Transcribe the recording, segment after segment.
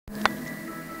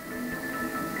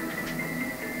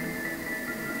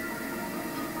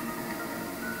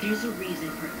There's a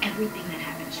reason for everything that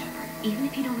happened, Shepard, even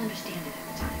if you don't understand it at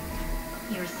the time.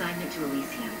 Your assignment to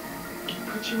Elysium, it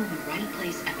put you in the right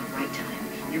place at the right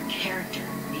time. Your character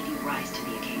made you rise to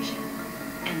the occasion.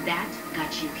 And that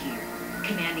got you here,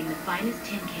 commanding the finest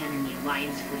tin can in the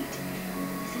Alliance fleet.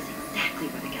 This is exactly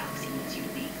where the galaxy needs you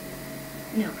to be.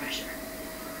 No pressure.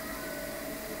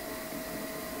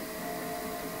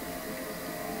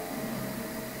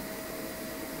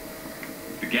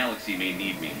 The galaxy may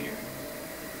need me here,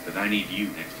 but I need you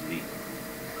next to me.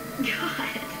 God,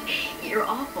 you're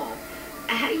awful.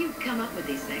 How do you come up with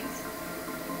these things?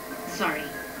 Sorry,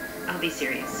 I'll be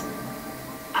serious.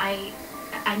 I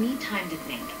need time to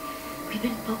think. We've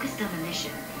been focused on the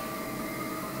mission.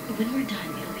 When we're done,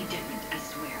 it'll be different, I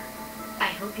swear. I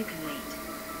hope you can wait.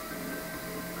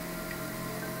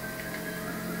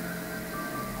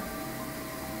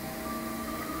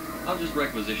 I'll just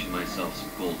requisition myself some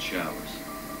cold showers.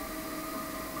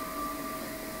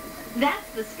 That's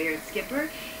the spirit, Skipper.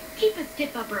 Keep a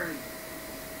stiff upper...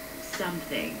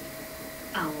 something.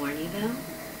 I'll warn you, though.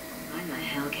 I'm a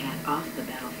hellcat off the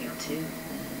battlefield, too.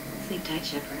 Sleep tight,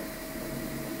 Shepard.